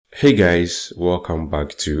Hey guys, welcome back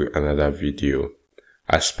to another video.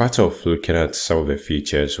 As part of looking at some of the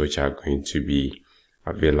features which are going to be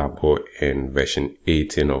available in version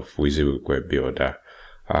 18 of WYSIWYG Web Builder,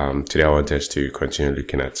 today I want us to continue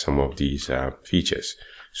looking at some of these features.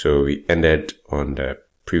 So we ended on the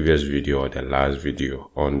previous video or the last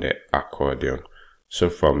video on the accordion. So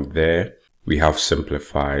from there we have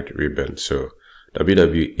simplified ribbon. So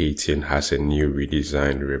WW18 has a new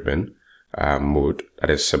redesigned ribbon mode, that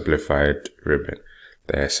is simplified ribbon.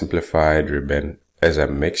 The simplified ribbon is a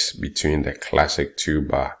mix between the classic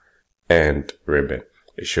toolbar and ribbon.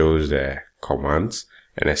 It shows the commands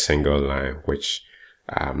in a single line, which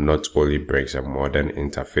not only brings a modern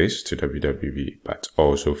interface to WWB, but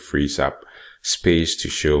also frees up space to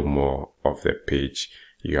show more of the page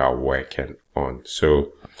you are working on.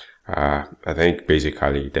 So I think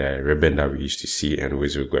basically the ribbon that we used to see in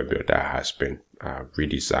WYSIWYG Web Builder has been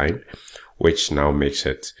redesigned, which now makes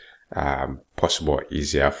it possible or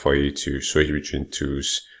easier for you to switch between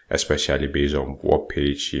tools, especially based on what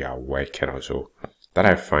page you are working on. So that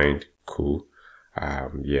I find cool.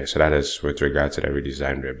 So that is with regard to the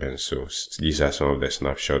redesigned ribbons. So these are some of the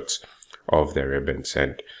snapshots of the ribbons,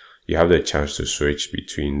 and you have the chance to switch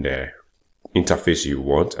between the interface you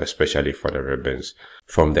want, especially for the ribbons,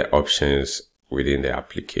 from the options within the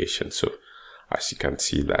application. So as you can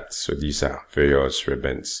see that, so these are various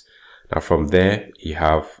ribbons. Now from there you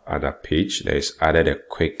have another page that is added a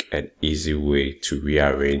quick and easy way to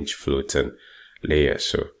rearrange floating layers.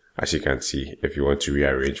 So as you can see, if you want to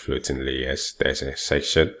rearrange floating layers, there's a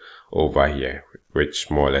section over here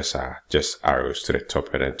which more or less are just arrows to the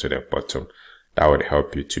top and then to the bottom. That would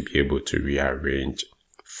help you to be able to rearrange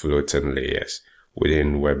floating layers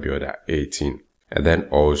within Web Builder 18. And then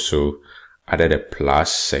also added a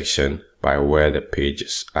plus section by where the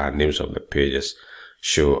pages names of the pages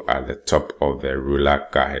show at the top of the ruler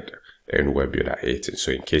guide in Web Builder 18.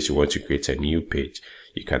 So in case you want to create a new page,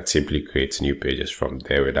 you can simply create new pages from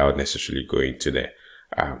there without necessarily going to the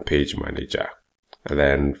page manager. And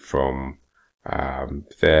then from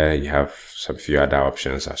there you have some few other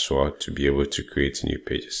options as well to be able to create new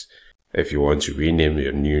pages. If you want to rename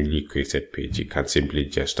your newly created page, you can simply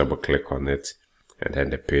just double click on it and then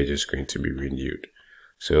the page is going to be renewed.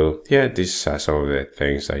 So yeah, these are some of the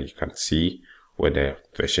things that you can see with the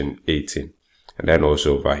version 18. And then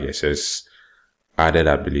also over here says added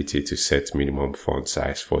ability to set minimum font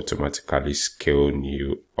size for automatically scale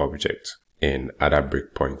new objects in other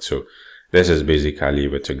breakpoints. So this is basically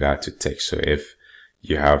with regard to text. So if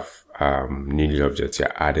you have new objects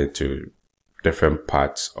you're adding to different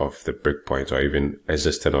parts of the breakpoint or even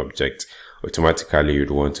existing object, automatically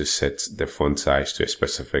you'd want to set the font size to a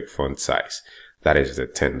specific font size. That is the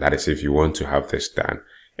 10. That is if you want to have this done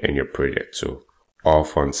in your project. So all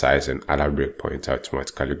font size and other breakpoints are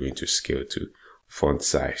automatically going to scale to font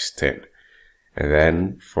size 10. And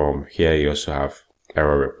then from here you also have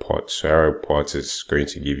error report. So error report is going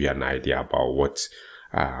to give you an idea about what's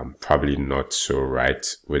probably not so right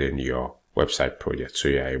within your website project, so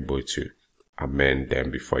you're able to amend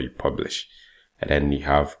them before you publish. And then you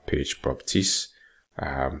have page properties.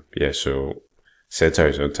 So center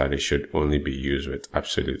horizontally should only be used with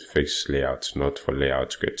absolute fixed layout, not for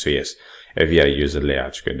layout grid. So yes, if you are using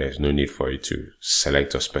layout grid, there's no need for you to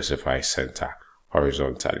select or specify center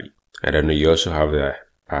horizontally. And then you also have the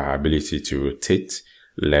ability to rotate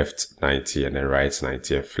left 90 and then right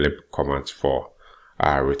 90 and flip commands for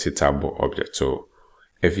rotatable objects. So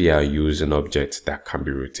if you are using objects that can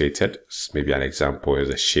be rotated, maybe an example is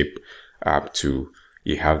a shape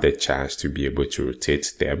you have the chance to be able to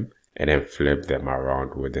rotate them and then flip them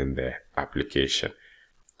around within the application.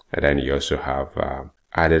 And then you also have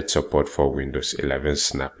added support for Windows 11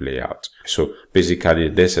 snap layout. So basically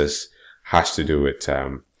this has to do with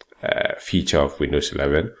a feature of Windows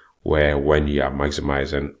 11 where when you are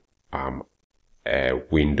maximizing a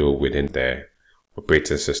window within the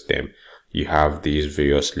operating system, you have these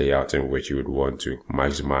various layouts in which you would want to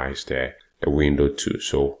maximize the window too.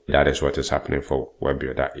 So that is what is happening for Web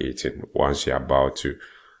Builder 18. Once you're about to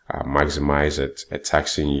maximize it, it's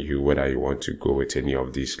asking you whether you want to go with any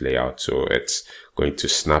of these layouts. So it's going to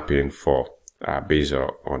snap in for based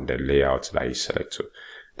on the layout that you select. So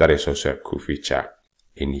that is also a cool feature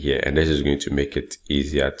in here, and this is going to make it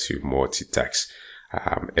easier to multitask.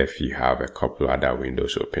 If you have a couple other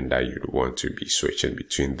windows open that you'd want to be switching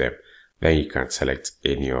between them, then you can select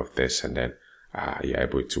any of this and then you're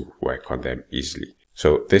able to work on them easily.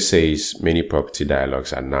 So this says many property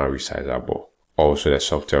dialogs are now resizable. Also the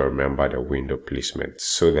software remember the window placement,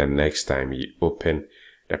 so the next time you open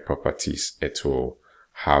the properties it will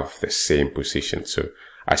have the same position. So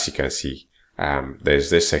as you can see, there's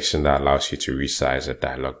this section that allows you to resize a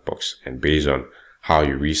dialog box, and based on how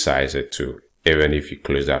you resize it to, even if you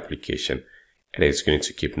close the application, it is going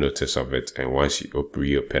to keep notice of it, and once you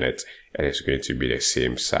reopen it, it is going to be the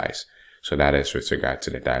same size. So that is with regard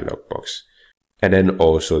to the dialog box. And then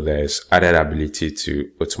also there's added ability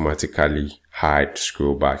to automatically hide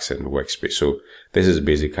scroll bars and workspace. So this is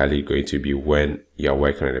basically going to be when you're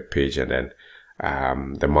working on a page and then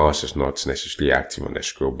the mouse is not necessarily active on the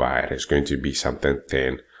scroll bar. It is going to be something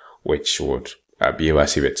thin, which would behave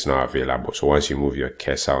as if it's not available. So once you move your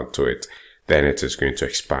cursor onto it, then it is going to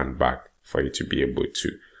expand back for you to be able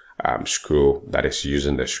to scroll, that is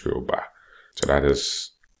using the scroll bar. So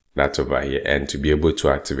that's over here. And to be able to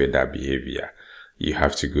activate that behavior, you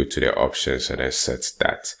have to go to the options and then set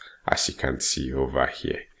that, as you can see over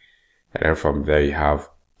here. And then from there, you have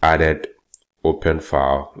added open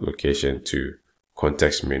file location to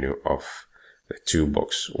context menu of the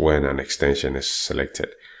toolbox when an extension is selected.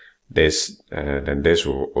 Then this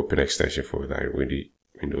will open extension folder in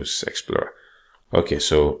Windows Explorer. Okay,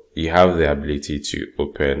 so you have the ability to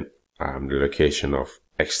open the location of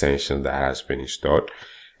extension that has been installed,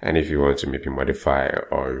 and if you want to maybe modify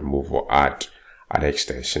or remove or add other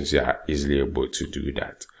extensions, you are easily able to do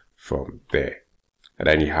that from there. And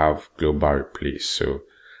then you have global replace, so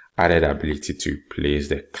added ability to place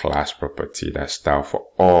the class property that's style for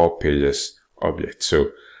all pages objects.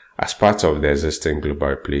 So as part of the existing global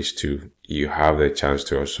replace tool, you have the chance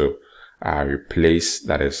to also replace,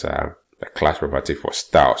 that is the class property for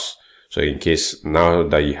styles. So in case now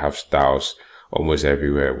that you have styles almost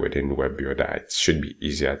everywhere within Web Builder, it should be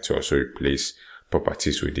easier to also replace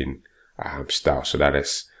properties within style. So that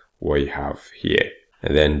is what you have here.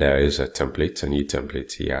 And then there is a template, a new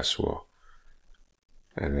template here as well.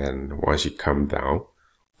 And then once you come down,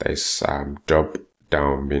 there's drop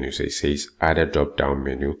down menu. So it says add a drop down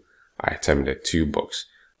menu item in the toolbox.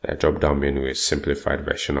 The drop down menu is simplified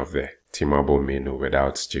version of the themable menu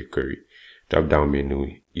without jQuery. Drop down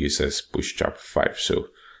menu uses Bootstrap 5. So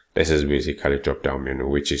this is basically drop down menu,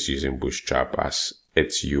 which is using Bootstrap as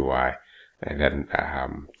its UI, and then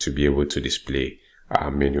to be able to display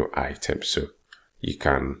menu items. So you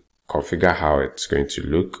can configure how it's going to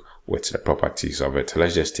look with the properties of it.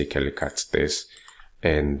 Let's just take a look at this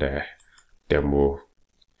and demo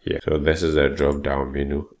here. So this is the drop down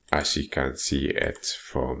menu, as you can see it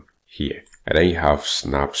from here. And then you have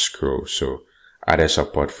snap scroll. So added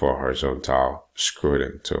support for horizontal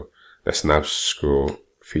scrolling. So the snap scroll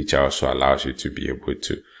feature also allows you to be able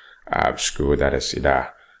to scroll, that is either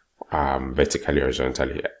vertically or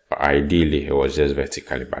horizontally. Ideally it was just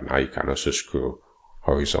vertically, but now you can also scroll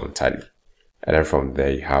horizontally. And then from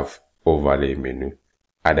there you have overlay menu,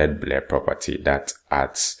 added blur property that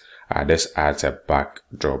adds this adds a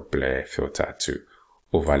backdrop blur filter to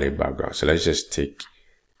overlay background. So let's just take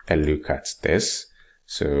a look at this.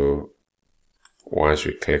 So once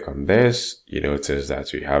we click on this, you notice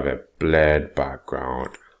that we have a blurred background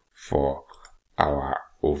for our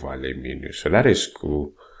overlay menu. So that is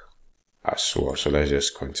cool as well. So let's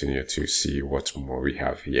just continue to see what more we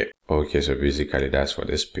have here. Okay, so basically that's for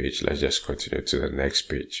this page. Let's just continue to the next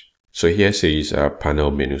page. So here says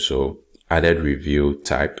panel menu. So added review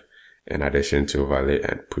type in addition to overlay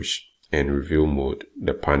and push. In review mode,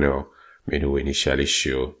 the panel menu will initially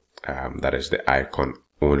show that is the icon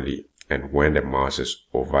only, and when the mouse is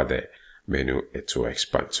over the menu, it will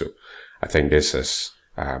expand. So I think this is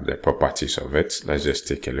the properties of it. Let's just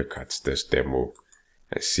take a look at this demo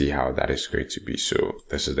and see how that is going to be. So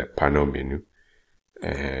this is the panel menu,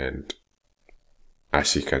 and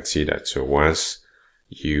as you can see that, so once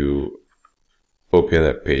you open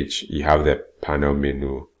the page, you have the panel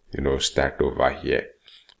menu, stacked over here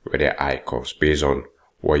with the icons. Based on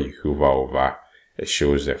what you hover over, it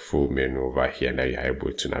shows the full menu over here, and then you're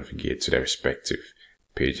able to navigate to the respective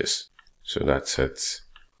pages. So that's it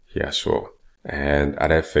here as well. And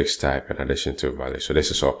added fixed type in addition to overlay. So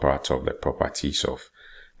this is all part of the properties of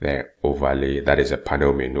the overlay, that is a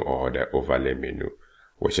panel menu or the overlay menu,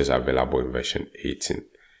 which is available in version 18.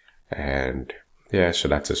 And yeah, so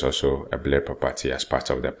that is also a blur property as part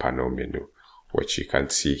of the panel menu, which you can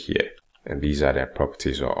see here. And these are the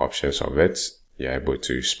properties or options of it. You're able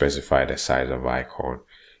to specify the size of icon,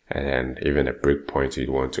 and then even a breakpoint you'd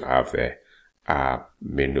want to have the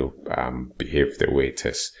menu behave the way it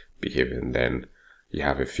is behaving. Then you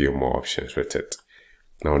have a few more options with it.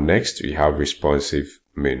 Now next we have responsive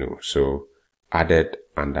menu. So added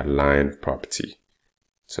underline property.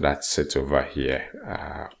 So that's it over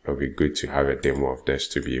here. It'll be good to have a demo of this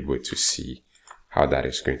to be able to see how that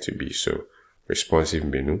is going to be. So responsive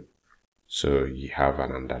menu. So you have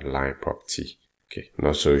an underline property Okay,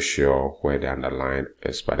 not so sure where the underline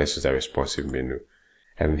is, but this is the responsive menu.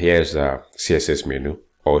 And here's the CSS menu.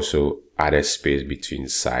 Also added space between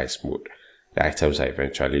size mode. The items are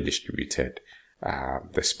eventually distributed.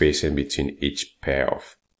 The spacing between each pair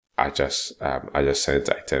of adjacent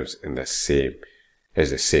items is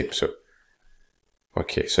the same. So,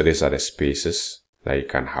 okay, so these are the spaces that you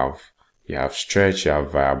can have. You have stretch, you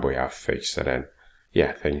have variable, you have fixed, and then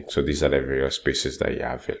yeah, so these are the various spaces that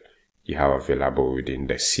you have available within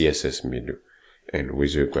the CSS menu and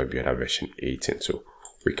WYSIWYG Web Builder version 18. So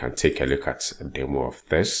we can take a look at a demo of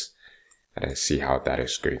this and then see how that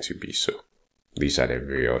is going to be. So these are the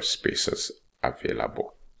various spaces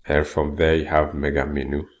available. And from there you have mega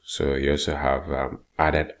menu. So you also have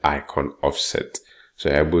added icon offset. So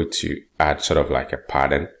you're able to add sort of like a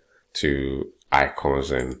pattern to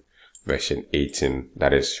icons in version 18.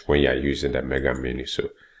 That is when you're using the mega menu. So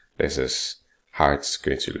this is how it's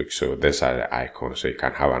going to look. So these are the icons. So you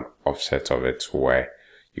can have an offset of it where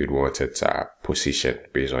you'd want it positioned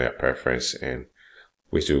based on your preference in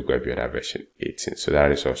WYSIWYG Web Builder version 18. So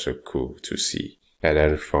that is also cool to see. And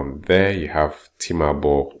then from there you have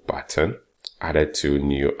themable button added to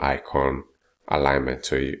new icon alignment.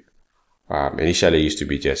 So you initially it used to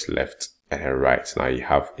be just left and then right. Now you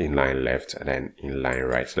have inline left and then inline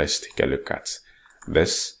right. Let's take a look at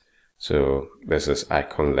this. So this is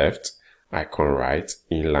icon left, icon right,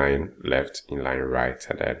 inline left, inline right,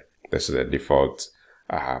 and then this is the default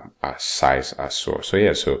size as well. So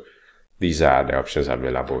yeah, so these are the options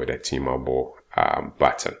available with the themable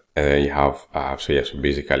button. And then you have so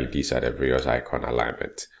basically these are the various icon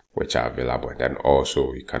alignment which are available, and then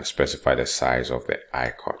also you can specify the size of the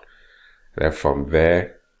icon. And then from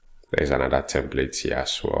there is another template here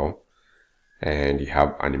as well, and you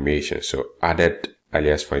have animation. So added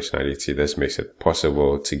alias functionality. This makes it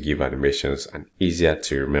possible to give animations an easier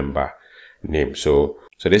to remember name. So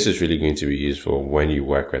this is really going to be useful when you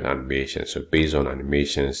work with animations. So based on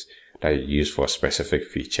animations that you use for specific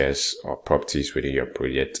features or properties within your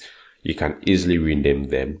project, you can easily rename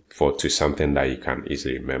them to something that you can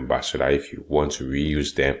easily remember, so that if you want to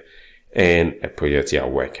reuse them in a project you are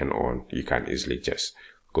working on, you can easily just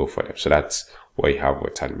go for them. So that's what you have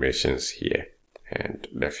with animations here, and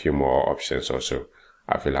there are a few more options also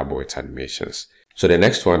available with animations. So the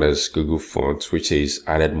next one is Google Fonts, which is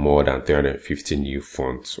added more than 350 new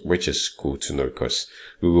fonts, which is cool to know because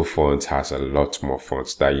Google Fonts has a lot more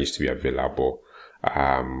fonts that used to be available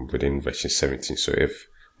within version 17. So if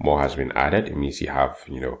more has been added, it means you have,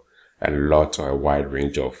 a lot or a wide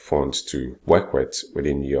range of fonts to work with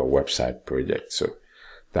within your website project. So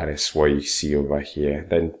that is what you see over here.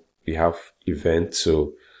 Then we have events.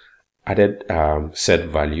 So added set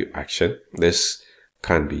value action. This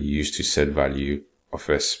can be used to set value of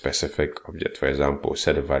a specific object. For example,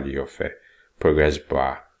 set a value of a progress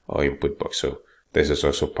bar or input box. So this is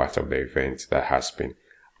also part of the event that has been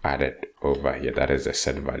added over here. That is the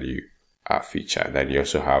set value feature. Then you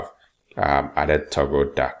also have added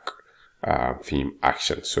toggle dark theme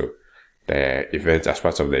action. So the event, as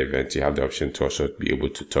part of the event, you have the option to also be able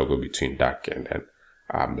to toggle between dark and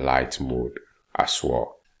then light mode as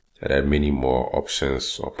well. There are many more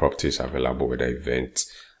options or properties available with the event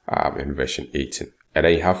in version 18. And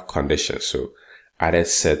then you have conditions. So added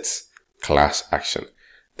set class action.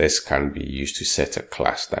 This can be used to set a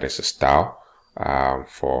class that is a style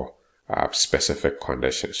for specific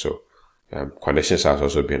conditions. So conditions has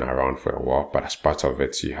also been around for a while, but as part of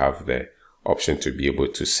it, you have the option to be able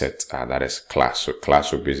to set that is class. So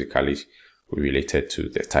class will basically be related to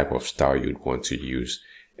the type of style you'd want to use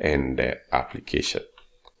in the application.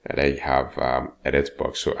 And then you have edit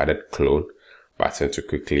box. So added clone button to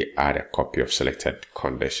quickly add a copy of selected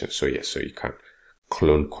conditions. So yes, so you can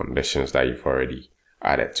clone conditions that you've already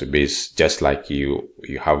added to base, just like you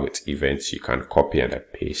have with events. You can copy and then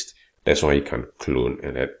paste. That's why you can clone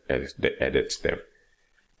and then edit them.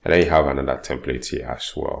 And then you have another template here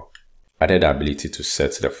as well. Added ability to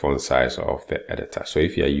set the font size of the editor. So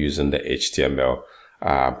if you are using the HTML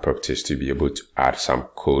properties to be able to add some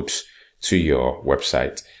codes to your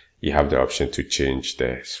website, you have the option to change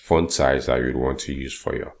the font size that you'd want to use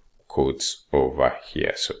for your codes over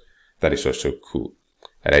here. So that is also cool.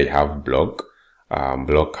 And then you have blog.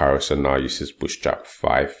 Blog carousel now uses Bootstrap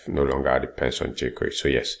 5, no longer depends on jQuery. So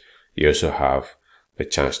yes, you also have the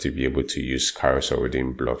chance to be able to use carousel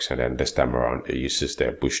within blogs, and then this time around it uses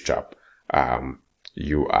the Bootstrap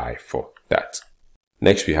UI for that.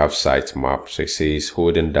 Next we have sitemap. So it says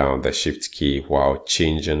holding down the shift key while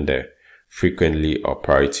changing the frequently or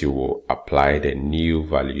priority will apply the new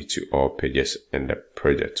value to all pages in the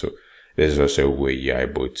project. So this is also a way you're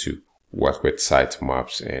able to work with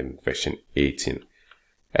sitemaps and version 18.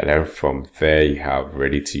 And then from there, you have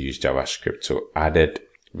ready to use JavaScript. So added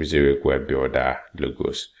WYSIWYG Web Builder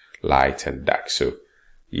logos, light and dark. So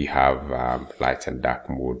you have light and dark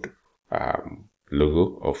mode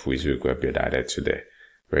logo of WYSIWYG Web Builder added to the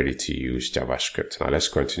ready to use JavaScript. Now let's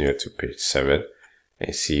continue to page 7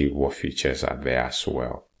 and see what features are there as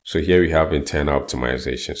well. So here we have internal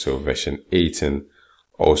optimization. So version 18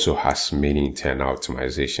 also has many internal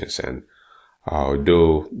optimizations, and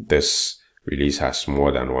although this release has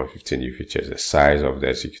more than 150 new features, the size of the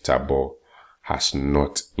executable has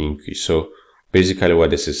not increased. So basically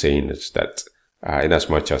what this is saying is that in as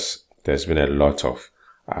much as there's been a lot of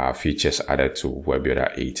features added to Web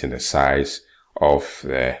Builder 18, the size of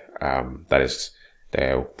the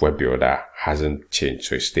the Web Builder hasn't changed,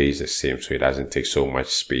 so it stays the same, so it doesn't take so much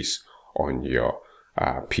space on your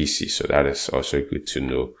PC. So that is also good to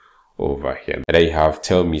know over here. And then you have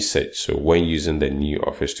Tell Me Search. So when using the new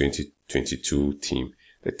Office 2022 theme,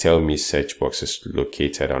 the Tell Me search box is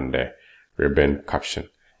located on the ribbon caption,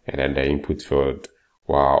 and then the input field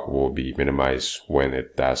will be minimized when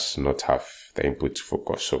it does not have the input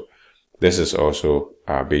focus. So this is also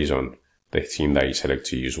based on the theme that you select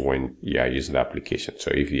to use when you are using the application.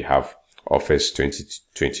 So if you have Office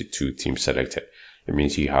 2022 theme selected, it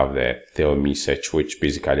means you have the Tell Me search, which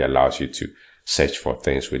basically allows you to search for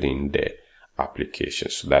things within the application.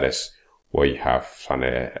 So that is what you have on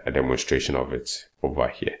a demonstration of it over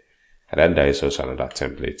here. And then there is also another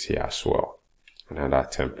template here as well. Another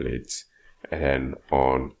template, and then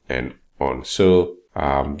on and on. So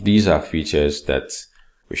these are features that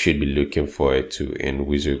we should be looking forward to in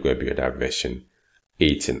WYSIWYG Web Builder version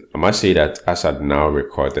 18. I must say that as I'm now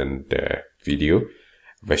recording the video,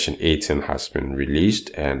 version 18 has been released,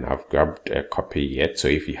 and I've grabbed a copy yet. So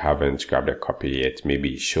if you haven't grabbed a copy yet, maybe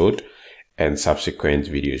you should. And subsequent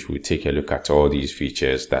videos will take a look at all these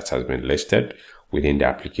features that has been listed within the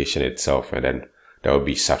application itself, and then there will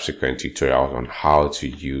be subsequent tutorials on how to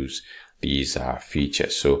use these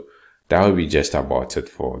features. So that will be just about it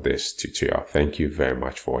for this tutorial. Thank you very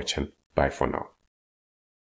much for watching. Bye for now.